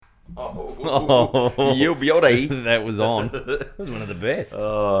Oh, You beauty. that was on. That was one of the best.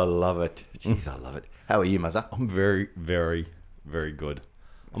 Oh, I love it. Jeez, I love it. How are you, Muzza? I'm very, very, very good.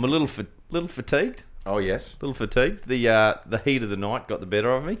 I'm a little fatigued. Oh, yes. Little fatigued. The heat of the night got the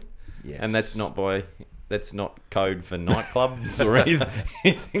better of me, Yes. and that's not code for nightclubs or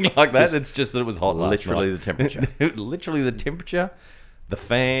anything like that. It's just that it was hot last night. literally the temperature. Literally the temperature. The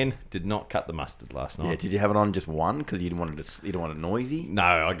fan did not cut the mustard last night. Yeah, did you have it on just one because you didn't want it noisy? No,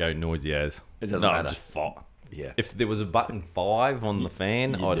 I go noisy as. It doesn't no, matter. just 5. Yeah. If there was a button 5 on the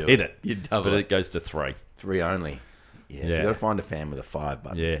fan, You'd I'd do hit it. it. You'd double but it. it goes to 3. 3 only. Yeah. So Yeah. you got to find a fan with a 5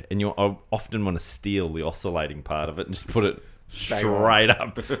 button. Yeah, and I often want to steal the oscillating part of it and just put it Bang straight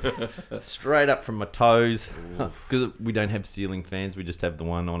up, straight up from my toes. Because we don't have ceiling fans, we just have the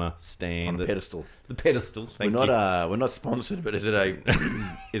one on a stand, On a pedestal. The pedestal. Thank we're you. not sponsored, but is it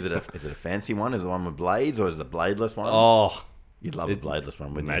a fancy one? Is it the one with blades or is it the bladeless one? Oh, You'd love a bladeless one,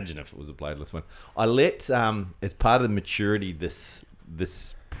 wouldn't imagine if it was a bladeless one. I let as part of the maturity this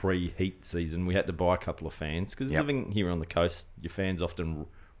pre-heat season, we had to buy a couple of fans because Yep. living here on the coast, your fans often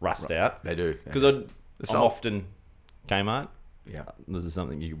rust out. you? They do. Because I'm salt. often Kmart. Yeah. This is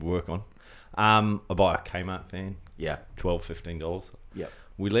something you could work on. I buy a Kmart fan, Yeah. $12, $15. Yeah.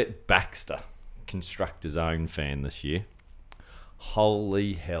 We let Baxter construct his own fan this year.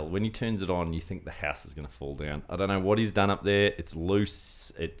 Holy hell. When he turns it on, you think the house is going to fall down. I don't know what he's done up there. It's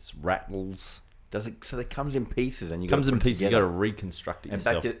loose. It's rattles. Does it? So it comes in pieces, and you Comes got in to put it pieces. You got to together. reconstruct it And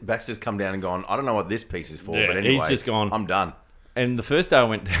yourself. Baxter's come down and gone. I don't know what this piece is for, Yeah, but anyway, he's just gone. I'm done. And the first day I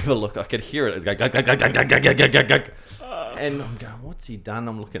went to have a look, I could hear it. It was going, gug, gug, gug, gug, gug, gug, gug, gug, gug, gug. And I'm going, what's he done?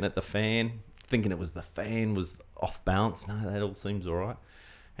 I'm looking at the fan, thinking it was the fan was off balance. No, that all seems all right.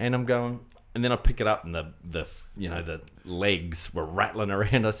 And I'm going, and then I pick it up, and the legs were rattling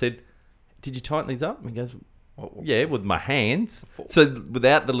around. I said, did you tighten these up? And he goes, yeah, with my hands. So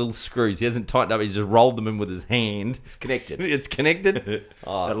without the little screws, he hasn't tightened up. He's just rolled them in with his hand. It's connected. It's connected.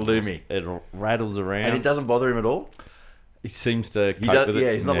 Oh, That'll do me. It rattles around. And it doesn't bother him at all. He seems to He cope does. with it.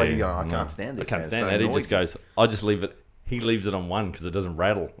 Yeah, he's not like you going. I can't stand this. I can't man. stand It's so that. He noisy." just goes, I just leave it. He leaves it on one because it doesn't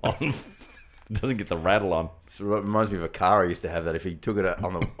rattle on. It doesn't get the rattle on. So it reminds me of a car I used to have that if he took it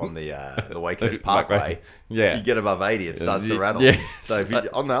on the Wake Coast Parkway, Yeah. you get above 80, it starts to rattle. Yeah. So if you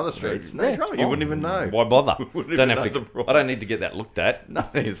on the other streets, no Yeah, it's trouble, you fine. wouldn't even know. Why bother? Wouldn't Don't even have know to. the problem. I don't need to get that looked at.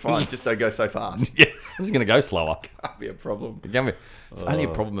 Nothing, it's fine. Just don't go so fast. Yeah, I'm just going to go slower. Can't be a problem. It's only a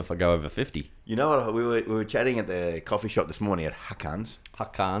problem if I go over 50. You know what? We were chatting at the coffee shop this morning at Hackans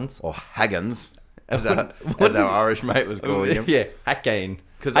Hackans. or Haggans, as our Irish mate was calling him. Yeah, Hackane.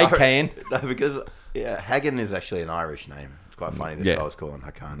 Because Hackane. No, because Hagan is actually an Irish name. It's quite funny. This Yeah. guy was calling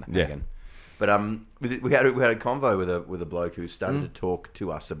Hakan Yeah. Hagan. But we had a convo with a bloke who started to talk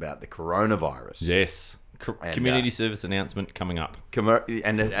to us about the coronavirus. Yes. And, Community service announcement coming up.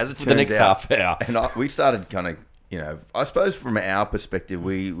 And as it turns For the next out, half hour. and we started kind of, I suppose from our perspective,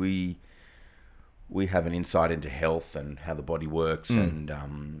 we have an insight into health and how the body works, and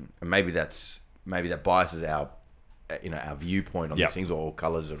maybe that biases our viewpoint on Yep. these things, or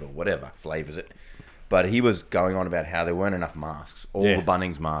colours it, or whatever flavors it. But he was going on about how there weren't enough masks. All Yeah. the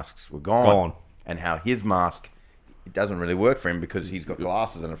Bunnings masks were gone, Gone. and how his mask, it doesn't really work for him because he's got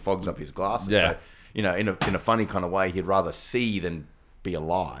glasses and it fogs up his glasses. Yeah. So, in a funny kind of way, he'd rather see than be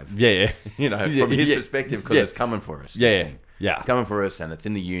alive. Yeah. From his perspective, because it's coming for us. this Yeah, thing. yeah. It's coming for us, and it's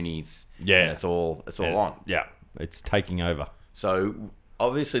in the unis. Yeah. and it's all on. Yeah. It's taking over. So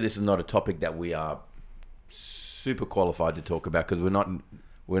obviously, this is not a topic that we are super qualified to talk about because we're not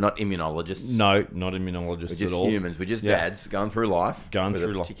immunologists. No, not immunologists We're just at all. humans. We're just Yeah. dads going through life, Going with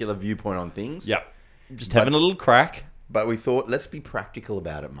through a life. particular viewpoint on things. Yep. Just having a little crack. But we thought, let's be practical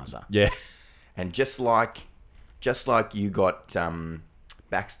about it, Muzza. Yeah. And just like you got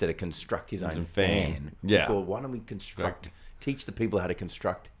Baxter to construct his own fan, Yeah. we thought, why don't we teach the people how to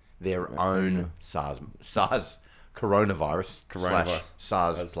construct their own SARS coronavirus /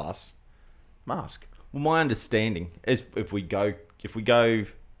 SARS plus mask. Well, my understanding is if we go,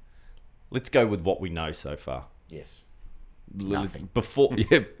 let's go with what we know so far. Yes. Nothing. Before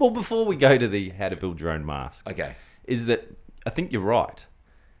we go to the how to build your own mask. Okay. Is that I think you're right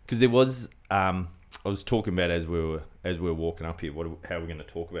because there was I was talking about as we were walking up here how we're going to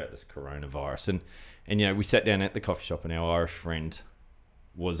talk about this coronavirus and we sat down at the coffee shop and our Irish friend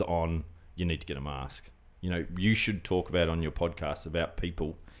was on you need to get a mask. You should talk about on your podcast about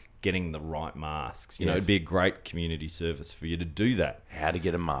people getting the right masks. Yes. It'd be a great community service for you to do that. How to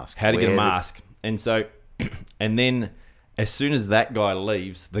get a mask. How to get a mask. And so, and then as soon as that guy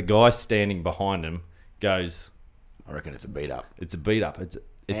leaves, the guy standing behind him goes, I reckon it's a beat up. it's a beat up. It's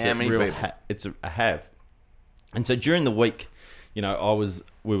How a many real people? it's a have. And so during the week, I was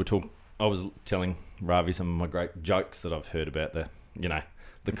telling Ravi some of my great jokes that I've heard about the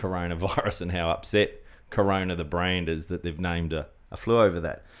coronavirus and how upset Corona, the brand, is that they've named a flu over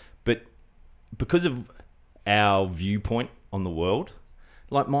that. But because of our viewpoint on the world,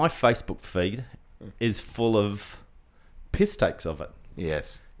 like my Facebook feed is full of piss takes of it.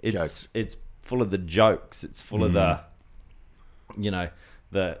 Yes. It's full of the jokes. It's full of the,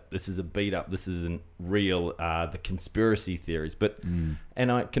 this is a beat up. This isn't real. The conspiracy theories.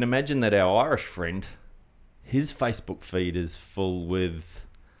 And I can imagine that our Irish friend, his Facebook feed is full with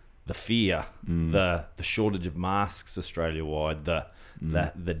the fear, the shortage of masks Australia wide,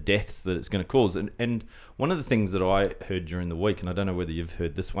 the deaths that it's going to cause. And one of the things that I heard during the week, and I don't know whether you've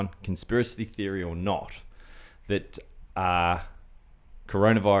heard this one, conspiracy theory or not, that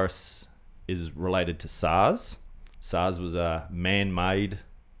coronavirus is related to SARS. SARS was a man-made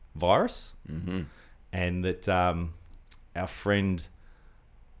virus, and that our friend,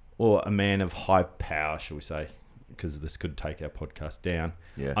 or a man of high power, shall we say, because this could take our podcast down,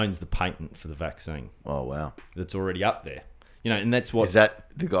 owns the patent for the vaccine. Oh, wow. That's already up there. And that's what... Is that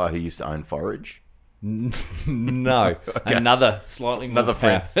the guy who used to own Forage? No. Okay. Another slightly more... Another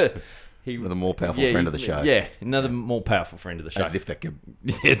friend. Another more powerful friend of the show. Yeah, another more powerful friend of the show. As if that could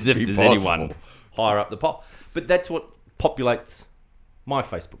As if there's possible. anyone higher up the pot. But that's what populates my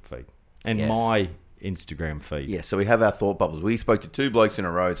Facebook feed and my Instagram feed. Yeah, so we have our thought bubbles. We spoke to two blokes in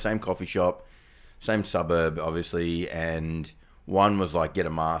a row, same coffee shop, same suburb, obviously, and one was like, get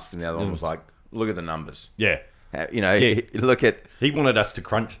a mask, and the other one was like, look at the numbers. Yeah. Look at... He wanted us to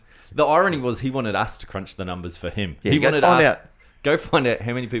crunch. The irony was he wanted us to crunch the numbers for him. Yeah, he wanted find us... out. Go find out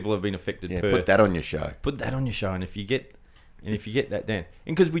how many people have been affected per... Put that on your show. Put that on your show, and if you get that down...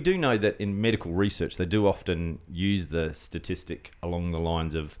 And because we do know that in medical research, they do often use the statistic along the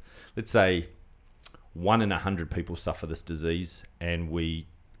lines of, let's say, 1 in 100 people suffer this disease, and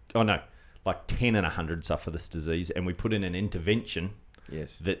like 10 in 100 suffer this disease, and we put in an intervention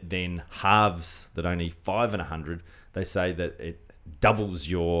that then halves that only 5 in 100. They say that it doubles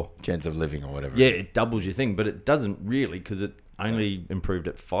your... chance of living or whatever. Yeah, it doubles your thing, but it doesn't really, because it only improved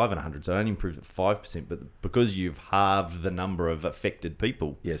at 5 in 100, so it only improved at 5%. But because you've halved the number of affected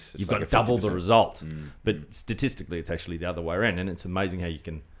people, you've got double the result. But statistically, it's actually the other way around, and it's amazing how you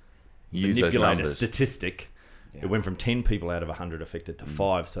can manipulate a statistic. It went from 10 people out of 100 affected to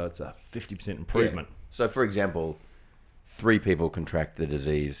 5, so it's a 50% improvement. Yeah. So, for example, 3 people contract the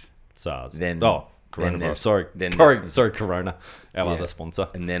disease. SARS. Coronavirus. Sorry, Corona, our other sponsor.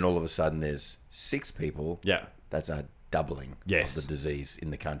 And then all of a sudden there's 6 people. Yeah. That's a doubling of the disease in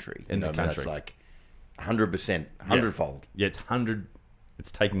the country. That's like 100%, 100-fold. Yeah, it's 100.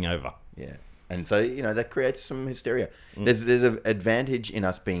 It's taking over. Yeah. And so, that creates some hysteria. There's an advantage in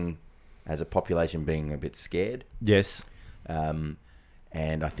us being, as a population, being a bit scared. Yes.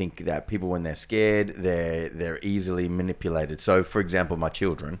 And I think that people, when they're scared, they're easily manipulated. So, for example, my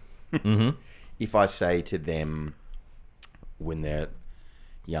children, if I say to them when they're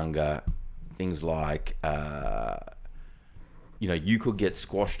younger, things like, you could get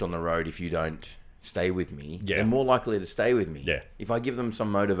squashed on the road if you don't stay with me, they're more likely to stay with me. Yeah. If I give them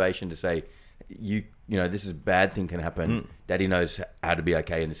some motivation to say, this is a bad thing can happen, Daddy knows how to be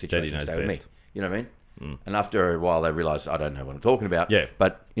okay in the situation. Daddy knows stay with me. best. You know what I mean? And after a while, they realise I don't know what I'm talking about. Yeah.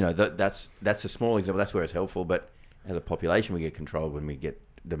 But that's a small example. That's where it's helpful. But as a population, we get controlled when we get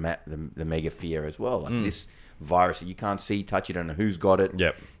the mega fear as well. Like this virus that you can't see, touch, you don't know who's got it.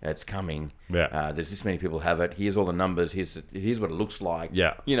 Yep. It's coming. Yeah. There's this many people have it. Here's all the numbers. Here's what it looks like.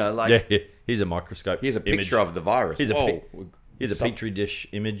 Yeah. Here's a microscope. Here's a picture of the virus. Here's a petri dish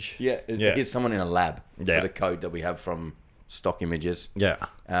image. Yeah. Here's someone in a lab with a code that we have from stock images. Yeah.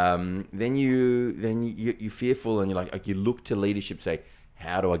 Then you're fearful, and you're like you look to leadership, say,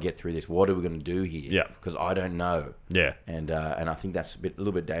 how do I get through this? What are we going to do here? Yeah. Because I don't know. Yeah. And I think that's a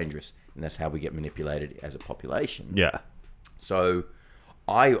little bit dangerous, and that's how we get manipulated as a population. Yeah. So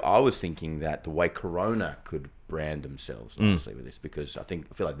I was thinking that the way Corona could brand themselves, honestly, with this, because I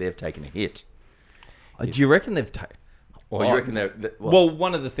feel like they've taken a hit. Do you reckon they've taken... Well, you reckon they're... Well,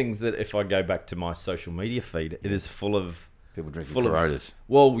 one of the things that if I go back to my social media feed, it is full of... people drinking Coronas.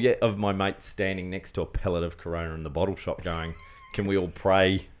 Of my mates standing next to a pellet of Corona in the bottle shop going, can we all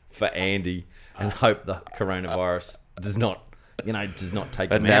pray for Andy and hope the coronavirus does not take him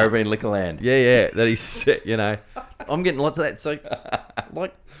out? Narrabeen Liquorland. Yeah, that he's, I'm getting lots of that. So,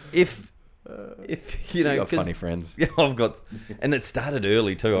 like, if you got funny friends. Yeah, and it started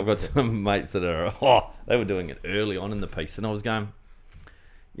early too. I've got some mates that they were doing it early on in the piece, and I was going,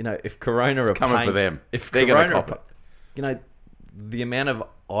 if Corona are coming for them, if they're going to cop it. The amount of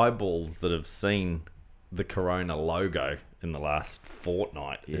eyeballs that have seen the Corona logo in the last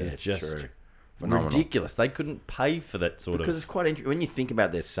fortnight is it's just true. Phenomenal. ridiculous. They couldn't pay for that sort Because of. it's quite interesting. When you think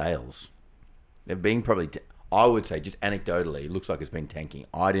about their sales, they've been probably, I would say, just anecdotally, it looks like it's been tanking.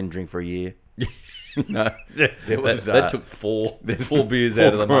 I didn't drink for a year. No, Yeah, there was, that took four beers four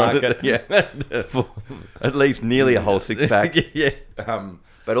out of the market. Yeah, at least nearly a whole six pack. Yeah,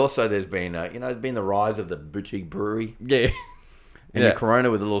 But also, there's been there's been the rise of the boutique brewery yeah, and the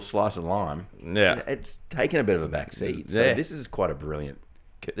Corona with a little slice of lime. yeah. It's taken a bit of a back seat. So Yeah. this is quite a brilliant.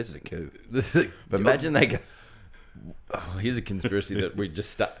 This is a coup. This is, But imagine they go. oh, here's a conspiracy that we just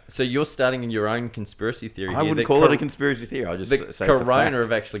start. So you're starting in your own conspiracy theory. I here wouldn't that call it a conspiracy theory. I'll just say it's a Corona fact.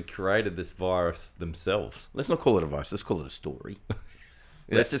 have actually created this virus themselves. Let's not call it a virus. Let's call it a story.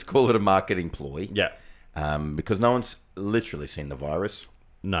 Let's just call it a marketing ploy. Yeah. Because no one's literally seen the virus,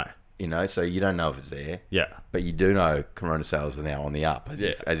 No. so you don't know if it's there. Yeah. But you do know Corona sales are now on the up,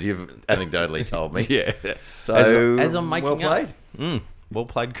 Yeah. as you've anecdotally told me. Yeah. So as I'm making well played. up. Well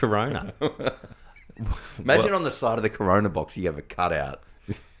played, Corona. Imagine on the side of the Corona box you have a cutout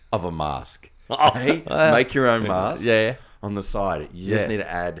of a mask. Oh. Hey, make your own mask. Yeah. On the side, you just Yeah. need to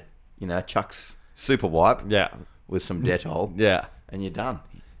add, Chuck's super wipe Yeah. with some Dettol, Yeah. and you're done.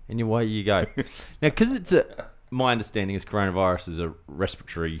 And away you go. Now, because my understanding is coronavirus is a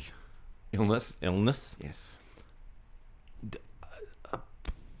respiratory Illness. illness. Yes.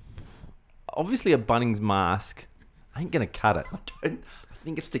 Obviously, a Bunnings mask ain't gonna cut it. I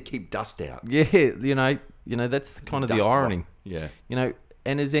think it's to keep dust out. Yeah, that's kind of the Dust irony. one. Yeah.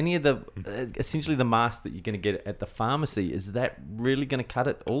 And is any of the essentially the mask that you're going to get at the pharmacy, is that really going to cut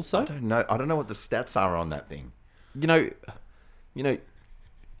it also? I don't know. I don't know what the stats are on that thing.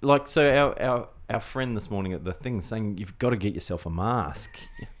 Like, so our friend this morning at the thing saying you've got to get yourself a mask.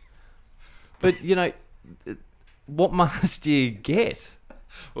 But what mask do you get?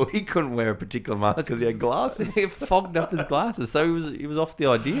 Well, he couldn't wear a particular mask because he had glasses. He fogged up his glasses, so he was off the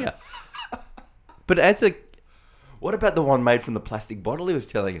idea. But as a What about the one made from the plastic bottle he was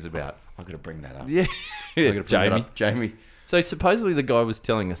telling us about? I'm going to bring that up. yeah, I'm gonna bring that up. Jamie. So supposedly the guy was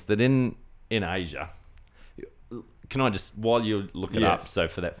telling us that in Asia, can I just, while you look it Yes. up, so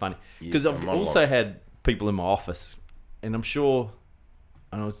for that funny, Yeah, because I've I'm on also lock. had people in my office, and I'm sure,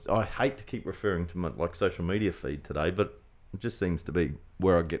 and I hate to keep referring to my social media feed today, but it just seems to be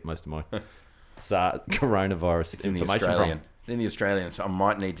where I get most of my coronavirus It's in the information Australian. from. It's in the Australian, so I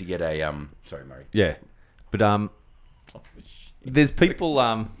might need to get a Sorry, Murray. Yeah, but there's people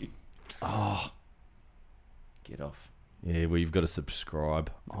Get off. yeah, well, you've got to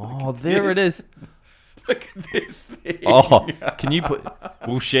subscribe. Oh, there it is. Look at this thing. Oh, can you put?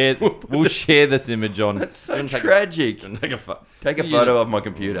 We'll share this image on. That's so I'm gonna tragic. Take a Photo of my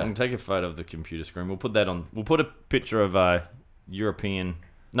computer. I'm gonna take a photo of the computer screen. We'll put that on. We'll put a picture of an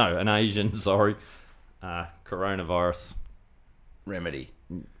Asian, coronavirus Remedy.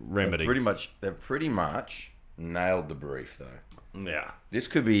 remedy. They've pretty much nailed the brief, though. Yeah, This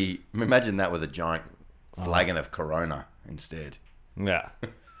could be. Imagine that with a giant flagon of Corona instead. yeah,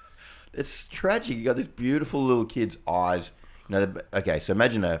 It's tragic. You got this beautiful little kid's eyes. Okay, so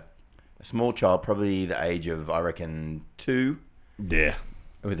imagine a small child, probably the age of, I reckon, 2, yeah,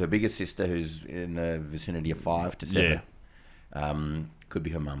 with her bigger sister who's in the vicinity of 5 to 7. Could be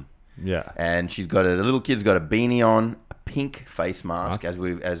her mum. yeah. And the little kid's got a beanie on, a pink face mask, as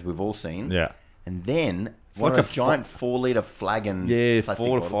we've all seen. Yeah. And then it's like like a a giant 4-litre flagon. Yeah, plastic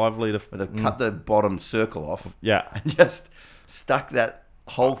 4 to bottle, 5 litre. where they've cut the bottom circle off Yeah, and just stuck that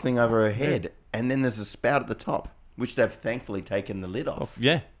whole thing over her head. And then there's a spout at the top, which they've thankfully taken the lid off.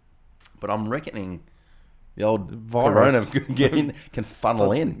 yeah. But I'm reckoning the old Virus. Corona can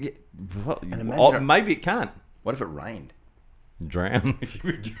funnel in. Yeah. Well, imagine maybe it can't What if it rained? drown.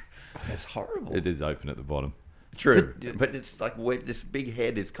 That's horrible. It is open at the bottom. True, but it's like this big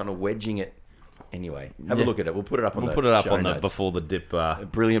head is kind of wedging it. Anyway, have a look at it. We'll put it up on We'll the put it up show on the notes. before the dip. A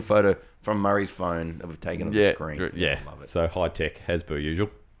brilliant photo from Murray's phone that we've taken on the screen. Yeah. Love it. So high tech as per usual.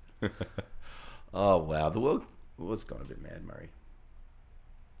 Oh, wow. The world's gone a bit mad, Murray.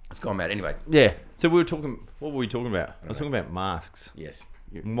 It's gone mad. Anyway, Yeah. So we were talking. What were we talking about? I was talking about masks. yes.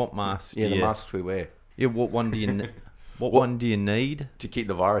 And what masks? Yeah, do the you, masks we wear Yeah. What one do you? What one do you need to keep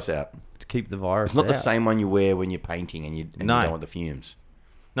the virus out. to keep the virus? It's not the out? same one you wear when you're painting and you No. don't want the fumes.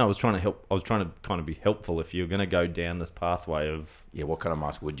 No, I was trying to help. I was trying to kind of be helpful. If you're going to go down this pathway of Yeah, what kind of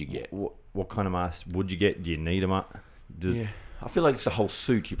mask would you get? what kind of mask would you get? Do you need them up? I feel like it's a whole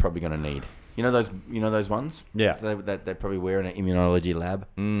suit you're probably going to need. You know those ones? Yeah. They probably wear in an immunology lab.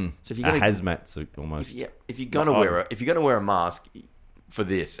 Mm. So if A you're gonna hazmat suit almost. if you're gonna wear a mask for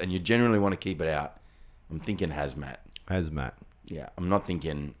this and you generally want to keep it out, I'm thinking hazmat. Hazmat. Yeah, I'm not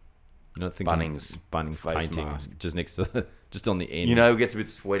thinking I think Bunnings face painting mask. just next to just on the end. You know, it gets a bit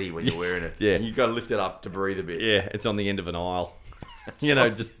sweaty when you're wearing it. Yeah. And you've got to lift it up to breathe a bit. Yeah, it's on the end of an aisle.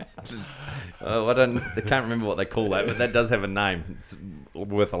 Just I can't remember what they call that, but that does have a name. It's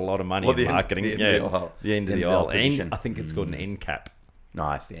worth a lot of money in marketing. The end of the aisle. The end of the aisle. And I think it's called an end cap.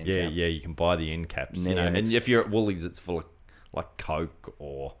 Nice, the end Yeah, cap. yeah, you can buy the end caps. And then And it's- if you're at Woolies, it's full of like Coke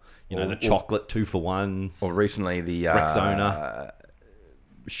or Or- the chocolate 2-for-1s. Or recently the Rexona.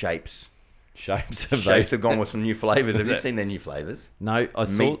 Shapes. Shapes Shapes have gone with some new flavours. Have you that- seen their new flavours? No, I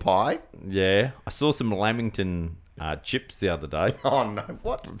saw. Meat pie? Yeah, I saw some Lamington chips the other day Oh, no.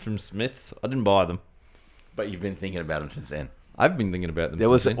 What? from Smiths. I didn't buy them. But you've been thinking about them since then. I've been thinking about them. There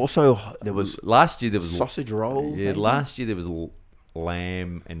was since then. also Last year there was sausage roll. Yeah, maybe? last year there was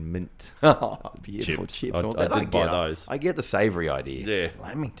lamb and mint. Oh, beautiful Chips. chips. I All that. did buy get, those. I get the savoury idea. Yeah.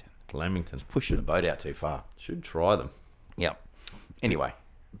 Lamington. Lamington. Pushing the boat out too far. Should try them. Yep. Anyway,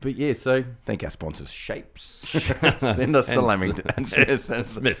 But yeah, so thank our sponsors, Shapes. Send us the And Lamington. And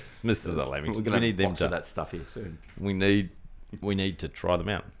Smiths are the Lamingtons. We're We going need to them box of to. that stuff here soon. We need to try them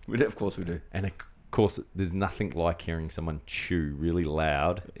out. Of course we do. And of course, there's nothing like hearing someone chew really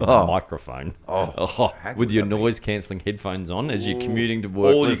loud in Oh. a microphone. Oh, how with good your that be? noise cancelling headphones on as you're commuting to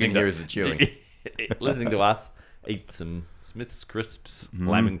work. All you listening can hear is the chewing. listening to us eat some Smith's Crisps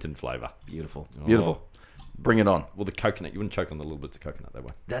Lamington flavour. Beautiful. Oh. Beautiful. Bring it on. Well, the coconut, you wouldn't choke on the little bits of coconut, though.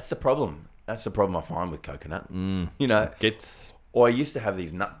 That's the problem. That's the problem I find with coconut. You know, Gets, or I used to have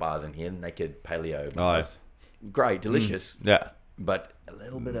these nut bars in here, naked paleo bars. Great, delicious, yeah, but a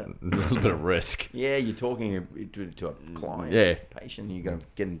little bit of... a little bit of risk. Yeah, you're talking to a client, Yeah. patient, you're going to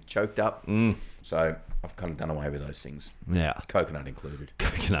getting choked up. So I've kind of done away with those things, Yeah. coconut included.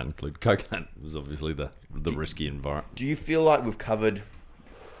 Coconut included. Coconut was obviously the risky environment. Do you feel like we've covered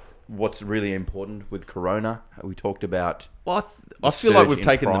what's really important with Corona? We talked about Well, the I feel like surge we've in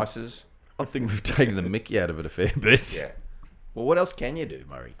taken prices. I think we've taken the mickey out of it a fair bit. Yeah. Well, what else can you do,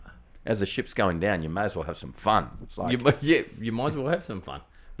 Murray? As the ship's going down, you may as well have some fun. It's like You might as well have some fun.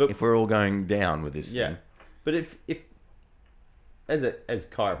 But if we're all going down with this yeah, thing. but if as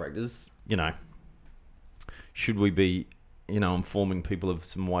chiropractors, should we be, informing people of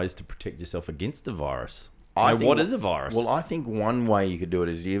some ways to protect yourself against a virus? What is a virus? Well, I think one way you could do it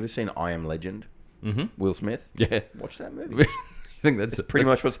is, you ever seen I Am Legend? Mm-hmm. Will Smith? Yeah. Watch that movie. I think that's Pretty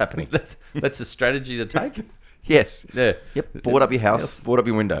much what's happening. That's a strategy to take. Yes. Yeah. Yep. Board up your house. Board up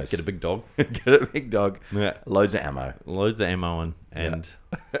your windows. Get a big dog, Get a big dog. Yeah. Loads of ammo. loads of ammo in,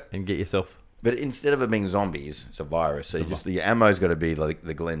 and get yourself. But instead of it being zombies, it's a virus. So the ammo's got to be like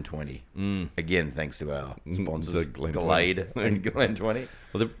the Glen 20. Again, thanks to our sponsors, The Glen Glade and Glen 20.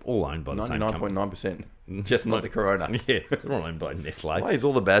 Well, they're all owned by the same company. 99.9%. Just not the Corona. Yeah, they're all owned by Nestle. Why is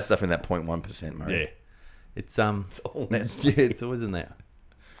all the bad stuff in that 0.1%, Murray? Yeah, it's all Nestle. yeah, it's always in that.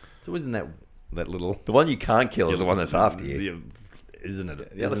 It's always in that little. The one you can't kill is the one that's after you. Isn't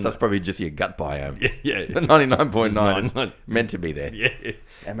it? The other stuff's probably just your gut biome. Yeah. The 99.9 is 99. meant to be there. Yeah.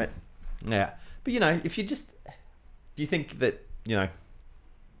 Damn it. Yeah, but if you just, do you think that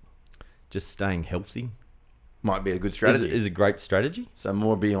just staying healthy Might be a good strategy. is a great strategy? So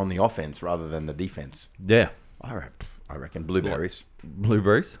more be on the offense rather than the defense. Yeah, I reckon blueberries.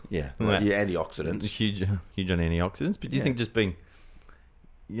 blueberries. Yeah. Yeah. Your antioxidants. Huge on antioxidants. But do you think just being,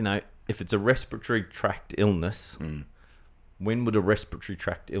 if it's a respiratory tract illness, when would a respiratory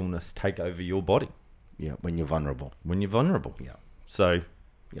tract illness take over your body? Yeah, when you're vulnerable. When you're vulnerable. Yeah. So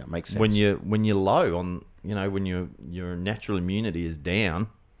Yeah, makes sense. when you're low on, when your natural immunity is down,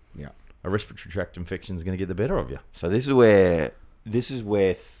 Yeah. a respiratory tract infection is going to get the better of you. So this is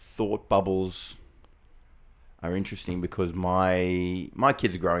where thought bubbles are interesting, because my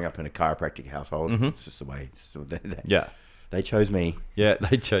kids are growing up in a chiropractic household. It's just the way. Yeah. They chose me. Yeah,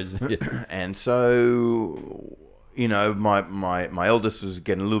 they chose. Yeah. And so, my eldest was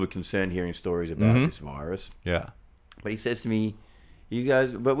getting a little bit concerned hearing stories about this virus. Yeah. But he says to me, he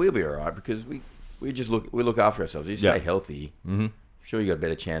goes, "But we'll be all right, because we look after ourselves. You stay healthy. Sure, you got a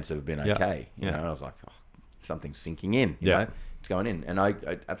better chance of being okay." You know, and I was like, "Oh, something's sinking in. You know, it's going in." And I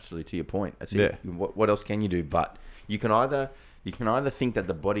absolutely, to your point, that's it. What else can you do? But you can either think that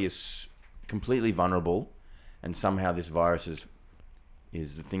the body is completely vulnerable, and somehow this virus is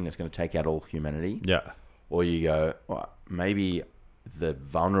the thing that's going to take out all humanity. Yeah. Or you go, well, maybe the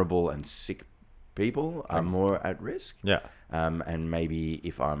vulnerable and sick people are more at risk. Yeah. And maybe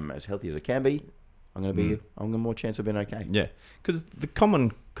if I'm as healthy as I can be, I'm going to have more chance of being okay. Yeah. Because the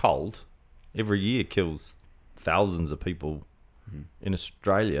common cold every year kills thousands of people in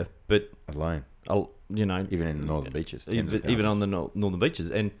Australia, but Alone. even Even in the northern beaches. even on the northern beaches,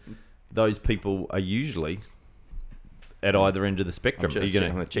 and those people are usually at either end of the spectrum. I'm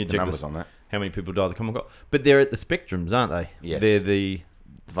going to check the numbers on that. How many people die of the common cold? But they're at the spectrums, aren't they? Yes. They're the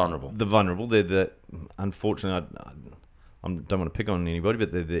Vulnerable. vulnerable. They're the, unfortunately, I don't want to pick on anybody,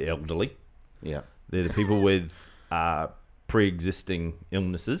 but they're the elderly. Yeah. They're the people with pre-existing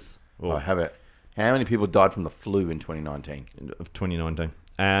illnesses. I have it. How many people died from the flu in 2019? Of 2019,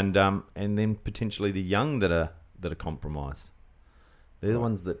 and then potentially the young that are compromised. They're the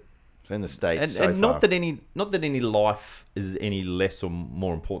ones that, So in the States, and, so and far, not that any life is any less or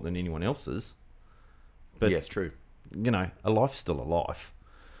more important than anyone else's. But yes, true. you know, a life's still a life.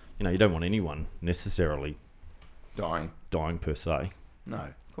 You know, you don't want anyone necessarily Dying per se. No,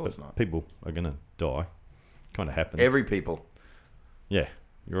 of course not. People are gonna die. Kind of happens. Every people. Yeah,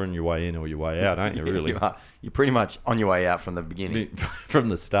 you're on your way in or your way out, aren't you? Really, You are. You're pretty much on your way out from the beginning. from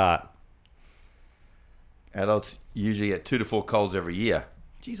the start. Adults usually get 2 to 4 colds every year.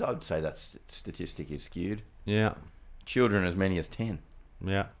 Geez, I'd say that statistic is skewed. Yeah, Children as many as 10.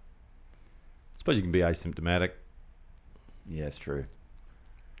 yeah. Suppose you can be asymptomatic. Yeah, it's true.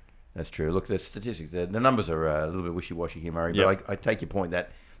 That's true. Look, the statistics, the numbers are a little bit wishy-washy here, Murray. Yep. But I take your point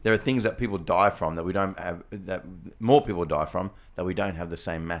that there are things that people die from that we don't have, that more people die from that we don't have the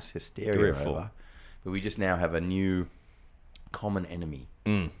same mass hysteria Grateful. over. But we just now have a new common enemy.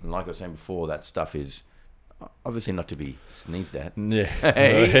 And like I was saying before, that stuff is obviously not to be sneezed at. Yeah.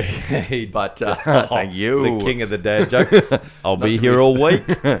 Hey. But thank you. The king of the dad joke. I'll Not be to here be- all week.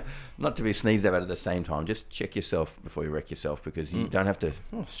 Not to be sneezed at, but at the same time, just check yourself before you wreck yourself, because you don't have to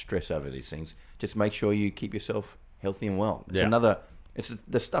stress over these things. Just make sure you keep yourself healthy and well. It's it's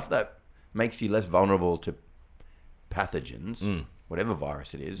the stuff that makes you less vulnerable to pathogens, whatever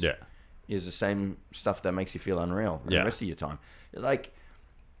virus it is. Yeah. Is the same stuff that makes you feel unreal the rest of your time. Like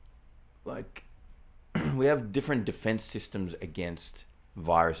we have different defense systems against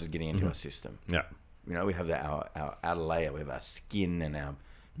viruses getting into our system. Yeah. You know, we have our outer layer, we have our skin and our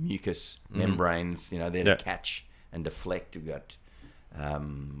mucous membranes, you know, they're Yeah. to catch and deflect. We've got, our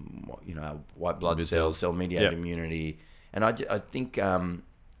white blood Blood cells, cells. cell-mediated Yeah. immunity. And I think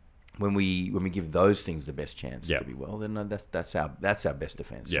when we give those things the best chance Yeah. to be well, then that's our best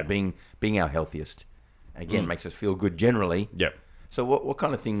defense. Yeah. So being our healthiest, again, makes us feel good generally. Yep. So what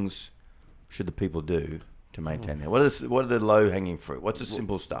kind of things should the people do to maintain that? What are the low-hanging fruit? What's the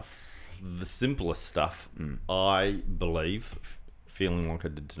simple stuff? The simplest stuff, I believe, feeling like I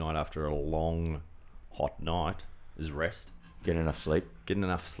did tonight after a long, hot night, is rest. Get enough sleep. Getting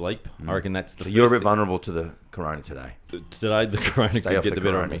enough sleep. I reckon that's the So you're a first bit vulnerable to the corona today. thing. Today, the corona Stay could off get the the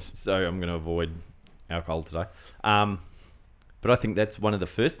better of me. coronas. So I'm going to avoid alcohol today. But I think that's one of the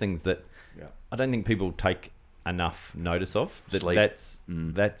first things that Yeah. I don't think people take enough notice of. Sleep.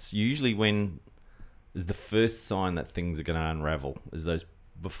 That's usually when is the first sign that things are going to unravel. Is those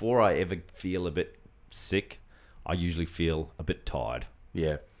before I ever feel a bit sick, I usually feel a bit tired.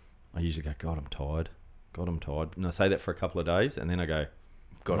 Yeah. I usually go, God, I'm tired. God, I'm tired. And I say that for a couple of days, and then I go,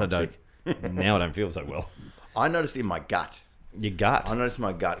 God, I I'm don't. Now I don't feel so well. I noticed in my gut. Your gut. I noticed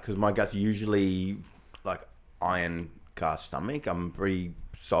my gut because my gut's usually like iron cast stomach. I'm pretty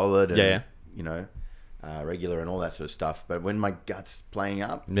solid and Yeah. you know, regular and all that sort of stuff. But when my gut's playing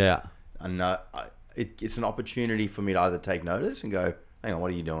up, Yeah. I know it's an opportunity for me to either take notice and go, hang on,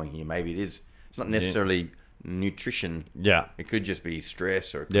 what are you doing here? Maybe it is. It's not necessarily nutrition. Yeah. It could just be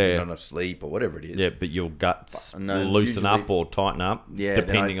stress or it could Yeah, be yeah. not enough sleep or whatever it is. Yeah, but your guts But, no, loosen usually- up or tighten up, Yeah, then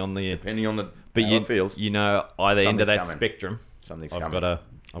depending on the. depending on the But how you it feels. you know either end of Something's that coming. spectrum. Something's I've coming.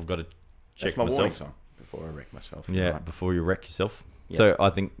 got to check That's my warning myself. sign before I wreck myself. Yeah, Right. before you wreck yourself. Yeah. So I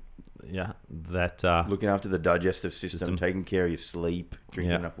think, that Looking after the digestive system, taking care of your sleep,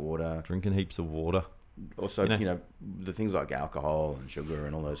 drinking Yeah. enough water. drinking heaps of water, Also, You know- the things like alcohol and sugar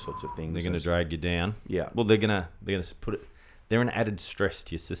and all those sorts of things. they're going to Those- drag you down. Yeah. Well, they're gonna put it. They're an added stress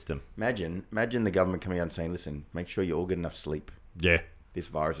to your system. Imagine the government coming out and saying, listen, make sure you all get enough sleep. Yeah, This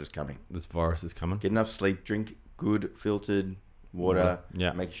virus is coming. this virus is coming. Get enough sleep, drink good filtered water.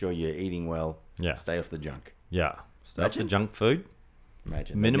 Yeah. Make sure you're eating well. Yeah. Stay off the junk. Yeah, stay off the Imagine. junk food.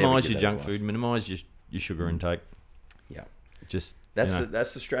 Imagine. They'd never Minimise give your that junk advice. food. Minimise your sugar intake. Yeah. Just That's you know,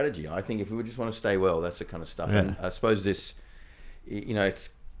 that's the strategy. I think if we just want to stay well, that's the kind of stuff. Yeah. And I suppose this,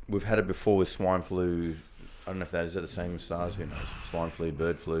 we've had it before with swine flu. I don't know if that is it the same as SARS. Who knows? Swine flu,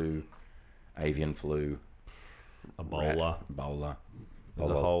 bird flu, avian flu, Ebola. Ebola, There's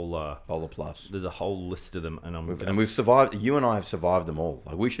a whole Ebola plus. there's a whole list of them, and And we've survived. You and I have survived them all.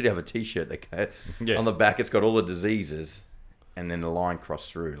 Like we should have a T-shirt that Yeah. on the back it's got all the diseases, and then the line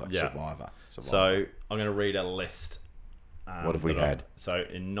crossed through like Yeah. survivor. So I'm going to read a list. What have we that I- had? So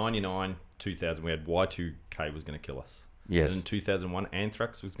in 99, 2000, we had Y2K was going to kill us. Yes. In 2001,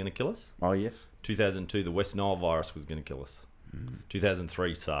 anthrax was going to kill us. Oh, yes. 2002, the West Nile virus was going to kill us.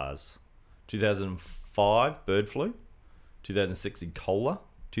 2003, SARS. 2005, bird flu. 2006, Ebola.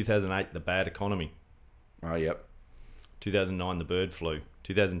 2008, the bad economy. Oh, yep. 2009, the bird flu.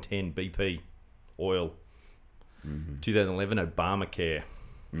 2010, BP, oil. 2011, Obamacare.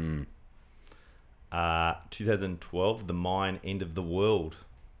 2012, the mine end of the world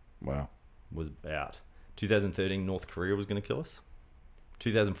Wow. was out. 2013, North Korea was going to kill us.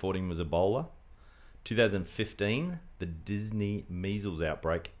 2014 was Ebola. 2015, the Disney measles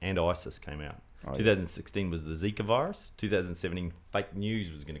outbreak and ISIS came out. Oh, yeah. 2016 was the Zika virus. 2017, fake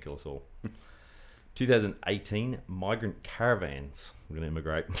news was going to kill us all. 2018, migrant caravans were going to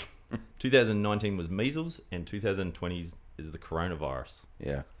immigrate. 2019 was measles, and 2020 is the coronavirus.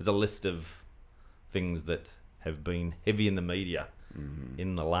 Yeah. There's a list of things that have been heavy in the media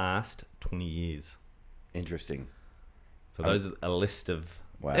in the last 20 years. Interesting. So those are a list of...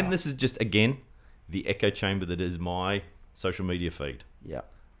 Wow. And this is just, again, the echo chamber that is my social media feed. Yeah.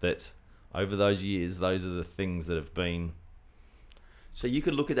 That over those years, those are the things that have been... So you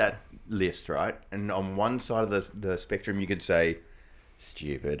could look at that list, right? And on one side of the spectrum, you could say,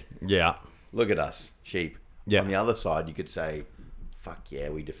 stupid. Yeah. Look at us, sheep. Yeah. On the other side, you could say, fuck yeah,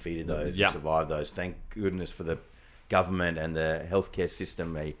 we defeated those. Yeah. We survived those. Thank goodness for the government and the healthcare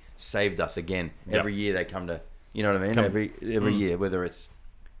system. They saved us again. Yeah. Every year they come to, you know what I mean? Come- Every year, whether it's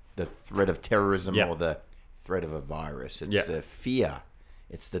the threat of terrorism Yeah. or the threat of a virus. It's Yeah. the fear.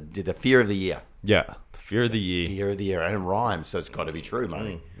 It's the fear of the year. Yeah. The fear of the year. Fear of the year. And it rhymes, so it's got to be true,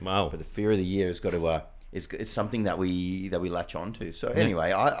 mate. Wow. But the fear of the year has got to it's something that we latch onto. So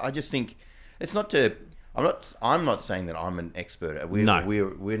anyway, I just think it's not to I'm not saying that I'm an expert. We're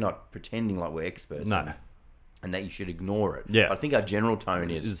not pretending like we're experts. No. And that you should ignore it. Yeah. I think our general tone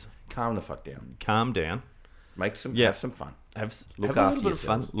is calm the fuck down. Calm down. Have some fun. Look Look have a after little bit of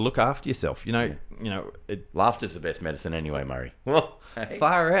fun. yourselves. Look after yourself. You know, Laughter's the best medicine anyway, Murray. well,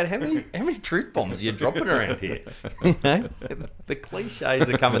 far out. How many truth bombs are you dropping around here? You know, the cliches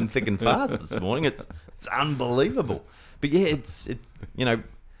are coming thick and fast this morning. It's unbelievable. But yeah,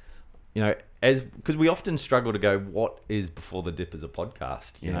 because we often struggle to go, what is Before the Dip as a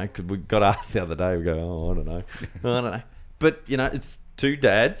podcast? You know, because we got asked the other day. We go, I don't know. But it's two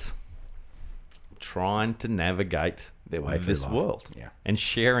dads trying to navigate Their way through this life. world, Yeah. and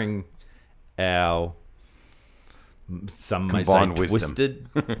sharing our some may say Combined wisdom.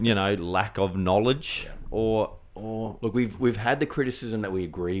 twisted, lack of knowledge, or Look, we've had the criticism that we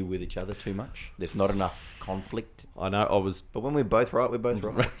agree with each other too much. There's not enough conflict. I know I was. But when we're both right, we're both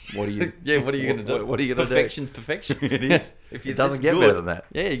right. What are you? Yeah, what are you going to do? What are you going to do? Perfection's perfection. It is. If It doesn't get better than that.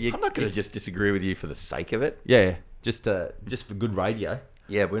 Yeah, I'm not going to just disagree with you for the sake of it. Yeah, just for good radio.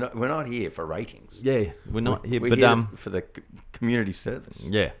 Yeah, we're not here for ratings. Yeah, we're not here, We're but here for the community service.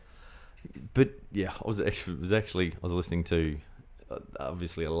 yeah, but yeah, I was listening to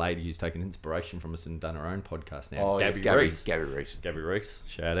obviously a lady who's taken inspiration from us and done her own podcast now. Oh, yes, Gabby Reese. Gabby Reese.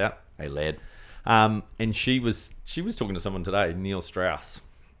 Shout out. Hey, lad. And she was talking to someone today, Neil Strauss,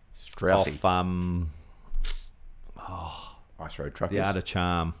 Straussy. off Ice Road Truckers. The Art of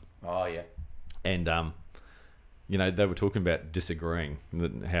Charm, Oh, yeah. and they were talking about disagreeing,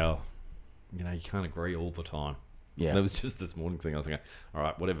 how you can't agree all the time. Yeah. And it was just this morning thing. I was like, all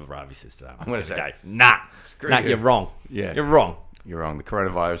right, whatever Ravi says today, I'm gonna just going to say, go, nah, you. you're wrong. Yeah. You're wrong. You're wrong. The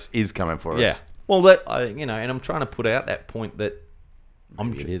coronavirus is coming for Yeah. us. Well, and I'm trying to put out that point that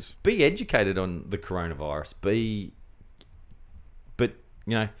Maybe it is. Be educated on the coronavirus.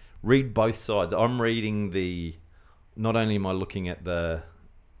 Read both sides. I'm reading not only am I looking at the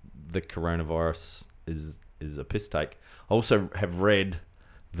coronavirus is a piss take, I also have read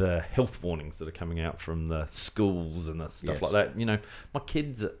the health warnings that are coming out from the schools and the stuff Yes. like that. My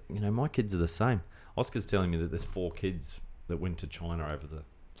kids are the same. Oscar's telling me that there's 4 kids that went to China over the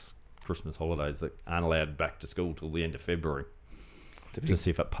Christmas holidays that aren't allowed back to school till the end of February to see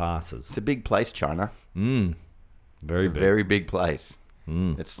if it passes. It's a big place, China. Very It's a big. very big place.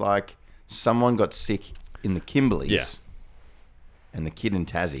 It's like someone got sick in the Kimberleys. Yeah. And the kid in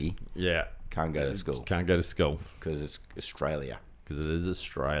Tassie Yeah. can't go to school Can't go to school because it's Australia. because it is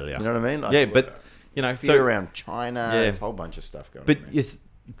Australia. You know what I mean? Like, Yeah, but fear around China. Yeah. There's a whole bunch of stuff going But on. yes,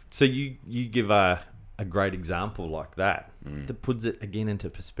 so you give a great example like that that puts it again into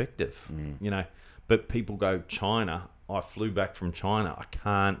perspective. But people go, China. I flew back from China. I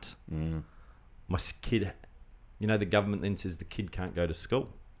can't. My kid. The government then says the kid can't go to school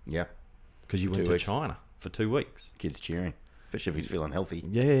Yeah. because you For went 2 to weeks. China for 2 weeks. Kid's cheering, especially if he's feeling healthy.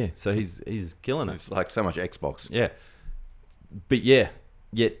 Yeah, so he's killing it. It's like so much Xbox. Yeah, but yet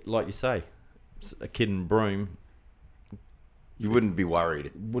like you say, a kid in Broome You wouldn't be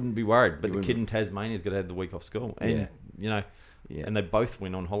worried. Wouldn't be worried. But You the wouldn't kid in Tasmania's got to have the week off school. And, Yeah. you know, Yeah. and they both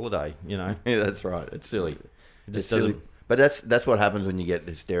went on holiday, you know. Yeah, that's right. It's silly. It just It's silly. doesn't... But that's what happens when you get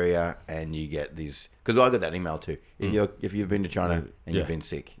hysteria and you get these. Because I got that email too. If you've been to China and you've been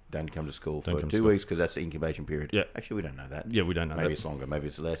sick, don't come to school for come to 2 school. weeks because that's the incubation period. Yeah. Actually, we don't know that. Yeah, we don't know Maybe that. it's longer. Maybe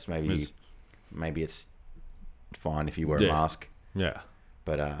it's less. Maybe It's- it's fine if you wear a Yeah. mask. Yeah.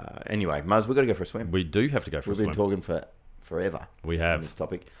 But anyway, Muzz, we've got to go for a swim. We do have to go for We've a been swim. talking for forever. We On have. this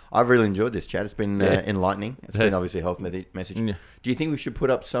topic. I've really enjoyed this chat. It's been enlightening. It's It has. been obviously a health message. Yeah. Do you think we should put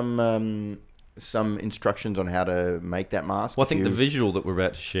up some instructions on how to make that mask? Well, I think the visual that we're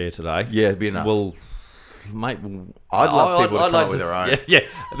about to share today... Yeah, it'd be enough. Will... Mate, I'd love people to come up with their own. Yeah,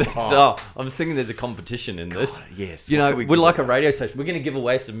 that's, I'm thinking there's a competition in this. yes. You What know, could we we're give like a away? radio station. We're going to give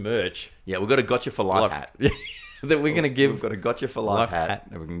away some merch. Yeah, we've got a Gotcha for Life hat. That we're going to give. We've got a Gotcha for Life hat,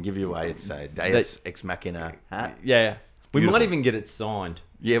 hat. that we can give you away. It's a Deus Ex Machina hat. Yeah. We beautiful. might even get it signed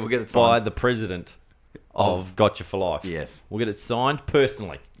Yeah, we'll get it by signed. the president of Gotcha for Life. Yes. We'll get it signed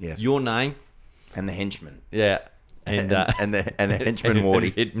personally. Yes. Your name. And the henchman. Yeah. And the henchman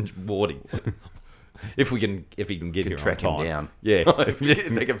Wardy. Wardy. If he can get here track on him time. down. Yeah.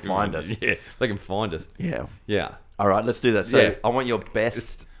 They can find us. Yeah. They can find us. Yeah. Yeah. All right, let's do that. So Yeah. I want your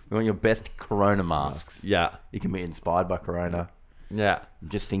best. We want your best Corona masks. Yeah. You can be inspired by Corona. Yeah. I'm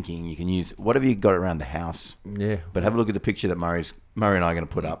just thinking you can use whatever you got around the house. Yeah. But have a look at the picture that Murray and I are going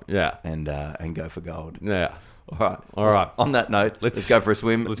to put up. Yeah. And go for gold. Yeah. All right. On that note, let's go for a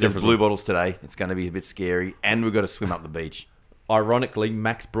swim. let's go There's for a blue swim. bottles today. It's going to be a bit scary, and we've got to swim up the beach. Ironically,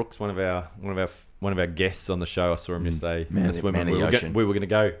 Max Brooks, one of our guests on the show, I saw him yesterday. Man of the ocean. We were going to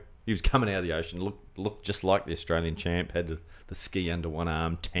go. He was coming out of the ocean. Looked just like the Australian champ. Had the ski under one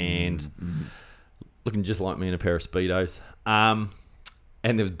arm, tanned, looking just like me in a pair of speedos. And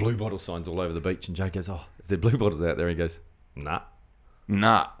there was blue bottle signs all over the beach. And Jay goes, "Oh, is there blue bottles out there?" He goes, "Nah."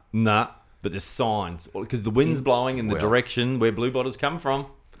 But there's signs because the wind's blowing in the Well. direction where blue bottles come from.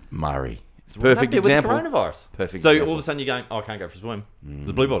 Murray. It's a Right up perfect there with the example. coronavirus. Perfect So example. all of a sudden you're going, "Oh, I can't go for a swim."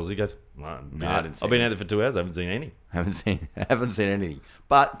 The blue bottles. He goes, "No, I didn't see I've been any. out there for 2 hours. I haven't seen any." Haven't seen anything.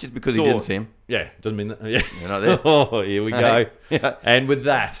 But just because he Saw- didn't see him, Yeah, doesn't mean that. Yeah, you're not there. Oh, here we go. Yeah. And with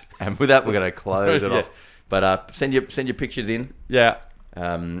that, And with that, we're going to close it Yeah. off. But send your pictures in yeah,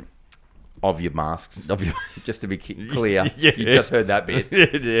 of your masks, of your just to be clear. Yeah. You just heard that bit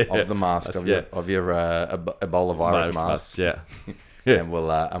yeah. of the mask That's- of your Ebola virus Those mask. masks, yeah. And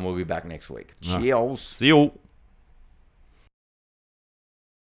we'll be back next week. Cheers. See you.